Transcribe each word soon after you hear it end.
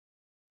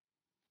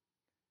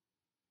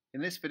In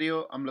this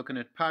video, I'm looking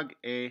at PAG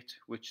 8,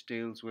 which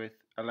deals with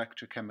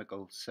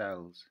electrochemical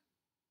cells.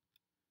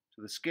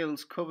 So the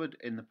skills covered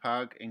in the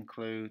PAG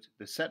include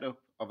the setup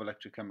of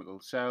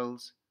electrochemical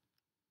cells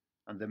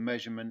and the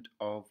measurement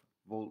of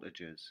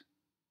voltages.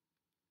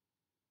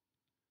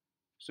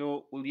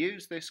 So we'll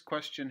use this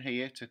question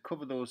here to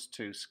cover those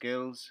two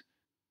skills.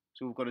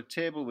 So we've got a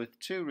table with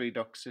two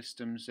redox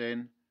systems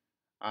in,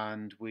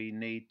 and we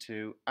need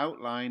to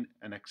outline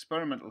an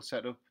experimental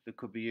setup that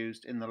could be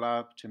used in the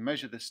lab to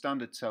measure the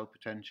standard cell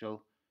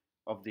potential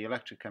of the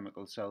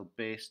electrochemical cell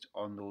based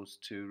on those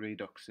two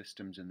redox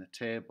systems in the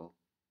table.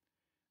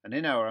 And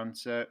in our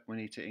answer, we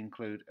need to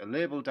include a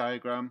label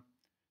diagram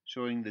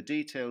showing the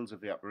details of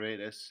the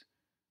apparatus,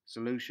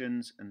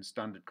 solutions and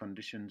standard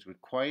conditions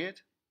required.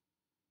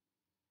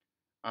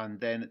 And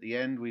then at the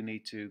end, we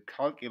need to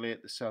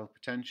calculate the cell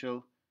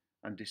potential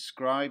and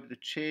describe the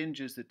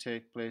changes that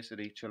take place at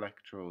each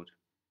electrode.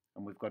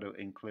 And we've got to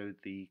include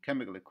the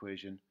chemical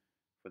equation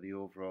for the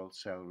overall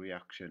cell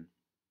reaction.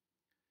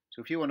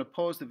 So if you want to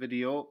pause the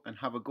video and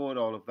have a go at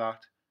all of that,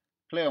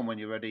 play on when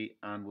you're ready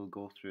and we'll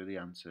go through the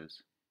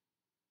answers.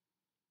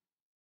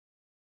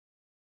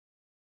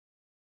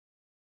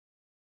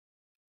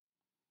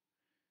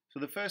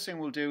 So the first thing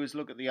we'll do is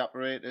look at the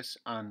apparatus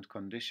and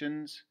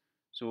conditions.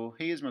 So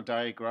here's my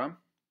diagram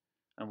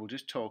and we'll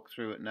just talk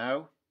through it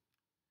now.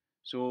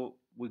 So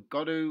we've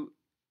got to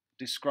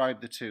describe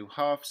the two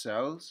half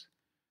cells.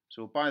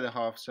 So by the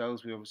half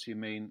cells we obviously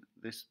mean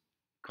this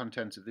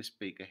contents of this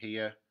beaker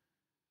here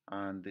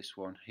and this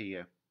one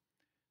here.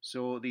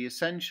 So the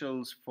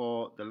essentials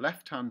for the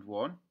left hand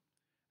one,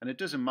 and it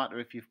doesn't matter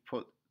if you've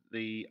put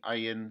the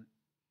iron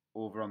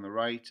over on the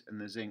right and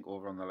the zinc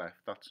over on the left,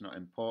 that's not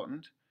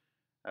important.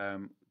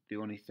 The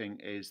only thing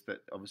is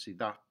that obviously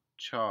that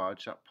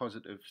charge, that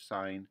positive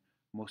sign,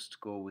 must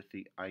go with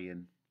the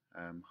iron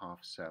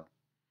half cell.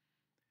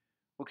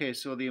 Okay,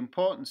 so the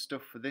important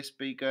stuff for this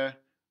beaker,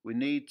 we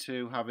need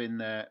to have in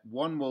there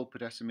 1 mole per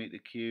decimeter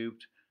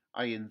cubed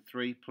iron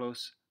 3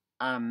 plus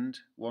and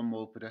 1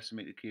 mole per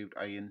decimeter cubed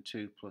iron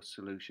 2 plus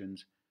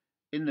solutions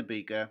in the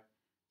beaker.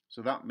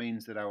 So that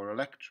means that our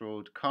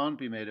electrode can't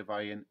be made of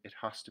iron, it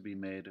has to be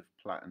made of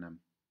platinum.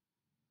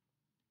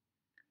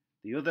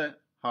 The other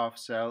half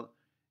cell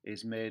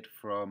is made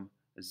from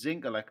a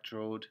zinc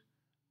electrode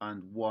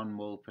and 1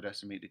 mole per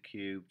decimeter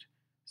cubed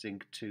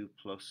zinc 2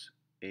 plus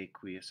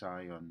aqueous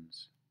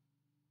ions.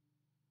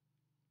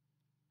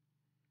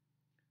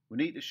 We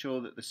need to show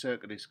that the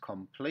circuit is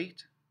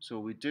complete, so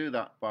we do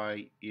that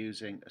by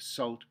using a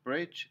salt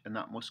bridge, and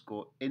that must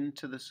go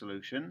into the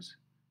solutions.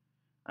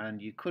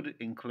 And you could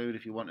include,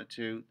 if you wanted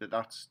to, that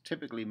that's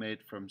typically made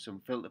from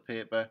some filter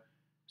paper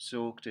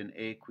soaked in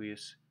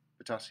aqueous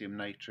potassium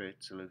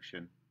nitrate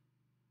solution.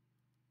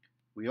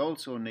 We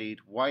also need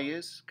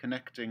wires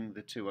connecting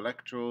the two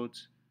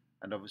electrodes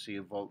and obviously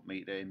a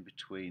voltmeter in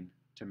between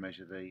to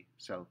measure the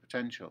cell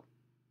potential.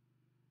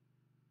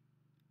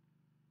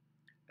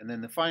 And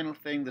then the final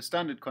thing, the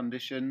standard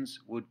conditions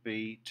would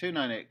be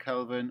 298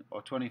 Kelvin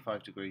or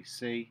 25 degrees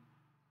C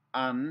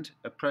and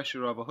a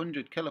pressure of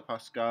 100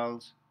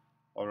 kilopascals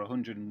or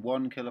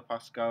 101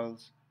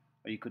 kilopascals,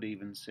 or you could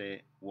even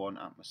say 1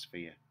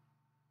 atmosphere.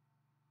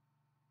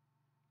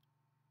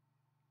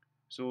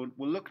 So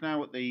we'll look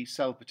now at the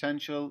cell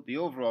potential, the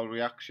overall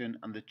reaction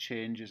and the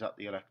changes at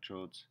the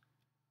electrodes.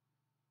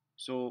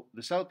 So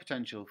the cell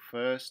potential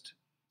first,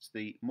 it's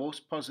the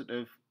most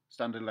positive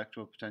standard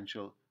electrode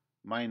potential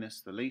minus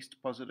the least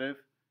positive.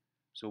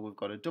 So we've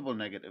got a double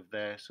negative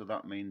there, so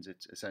that means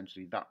it's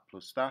essentially that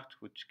plus that,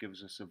 which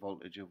gives us a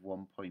voltage of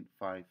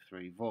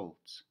 1.53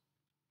 volts.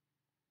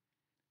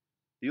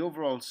 The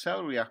overall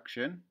cell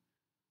reaction,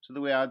 so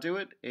the way I do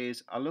it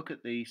is I look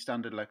at the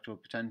standard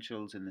electrode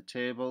potentials in the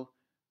table.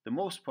 The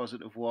most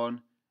positive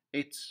one,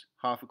 its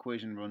half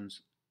equation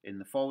runs in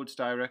the forwards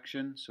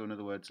direction, so in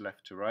other words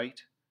left to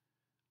right,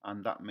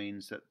 and that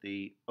means that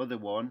the other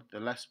one, the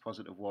less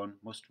positive one,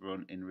 must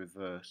run in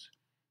reverse.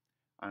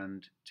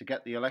 And to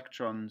get the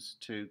electrons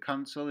to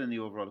cancel in the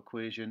overall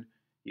equation,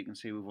 you can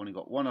see we've only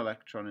got 1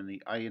 electron in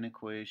the iron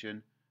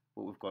equation,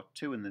 but we've got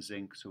 2 in the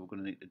zinc, so we're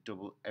going to need to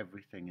double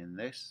everything in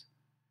this.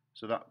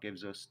 So that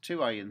gives us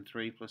 2 iron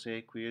 3 plus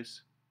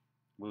aqueous.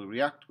 We'll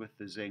react with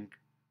the zinc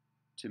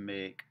to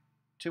make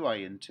 2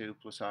 iron 2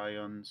 plus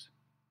ions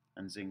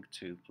and zinc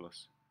 2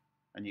 plus.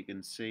 And you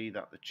can see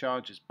that the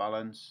charge is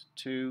balanced.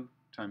 2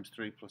 times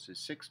 3 plus is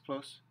 6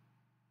 plus.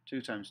 2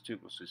 times 2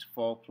 plus is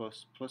 4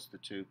 plus the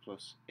 2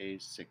 plus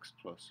is 6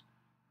 plus.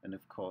 And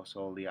of course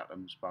all the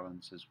atoms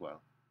balance as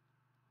well.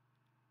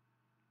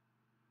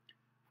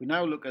 We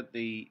now look at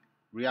the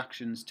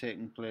reactions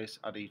taking place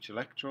at each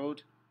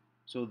electrode.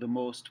 So the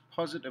most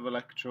positive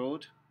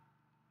electrode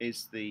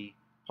is the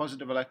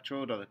positive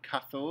electrode or the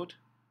cathode,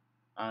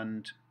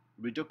 and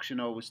reduction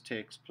always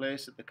takes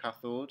place at the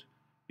cathode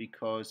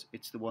because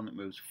it's the one that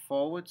moves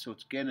forward, so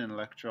it's gaining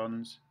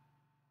electrons,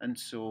 and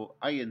so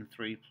iron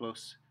 3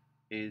 plus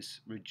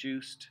is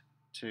reduced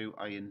to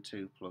iron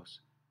 2 plus.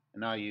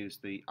 And I use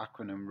the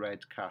acronym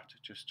REDCAT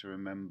just to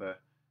remember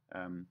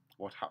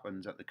what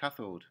happens at the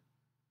cathode.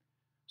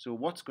 So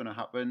what's going to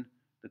happen?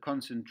 the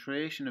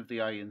concentration of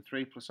the iron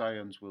 3 plus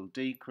ions will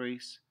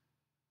decrease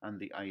and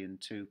the iron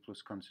 2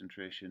 plus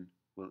concentration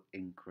will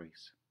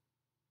increase.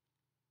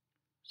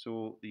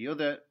 So the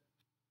other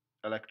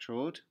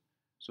electrode,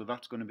 so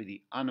that's going to be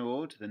the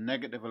anode, the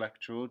negative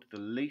electrode, the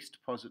least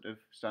positive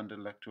standard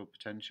electrode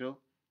potential.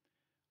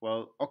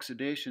 Well,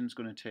 oxidation is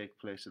going to take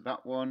place at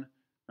that one.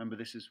 Remember,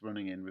 this is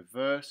running in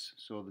reverse,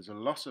 so there's a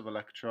loss of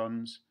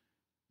electrons.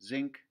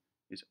 Zinc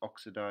is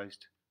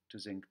oxidized to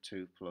zinc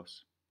 2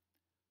 plus.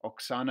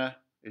 Oxana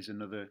is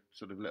another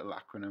sort of little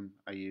acronym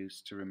I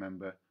use to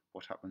remember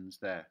what happens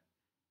there.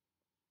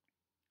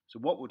 So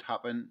what would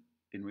happen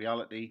in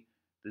reality?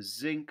 The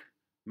zinc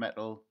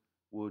metal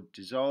would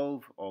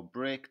dissolve or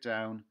break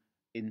down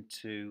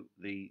into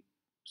the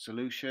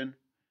solution,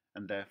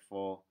 and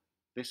therefore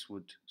this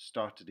would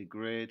start to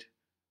degrade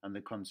and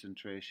the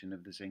concentration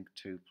of the zinc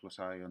 2 plus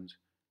ions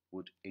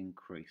would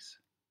increase.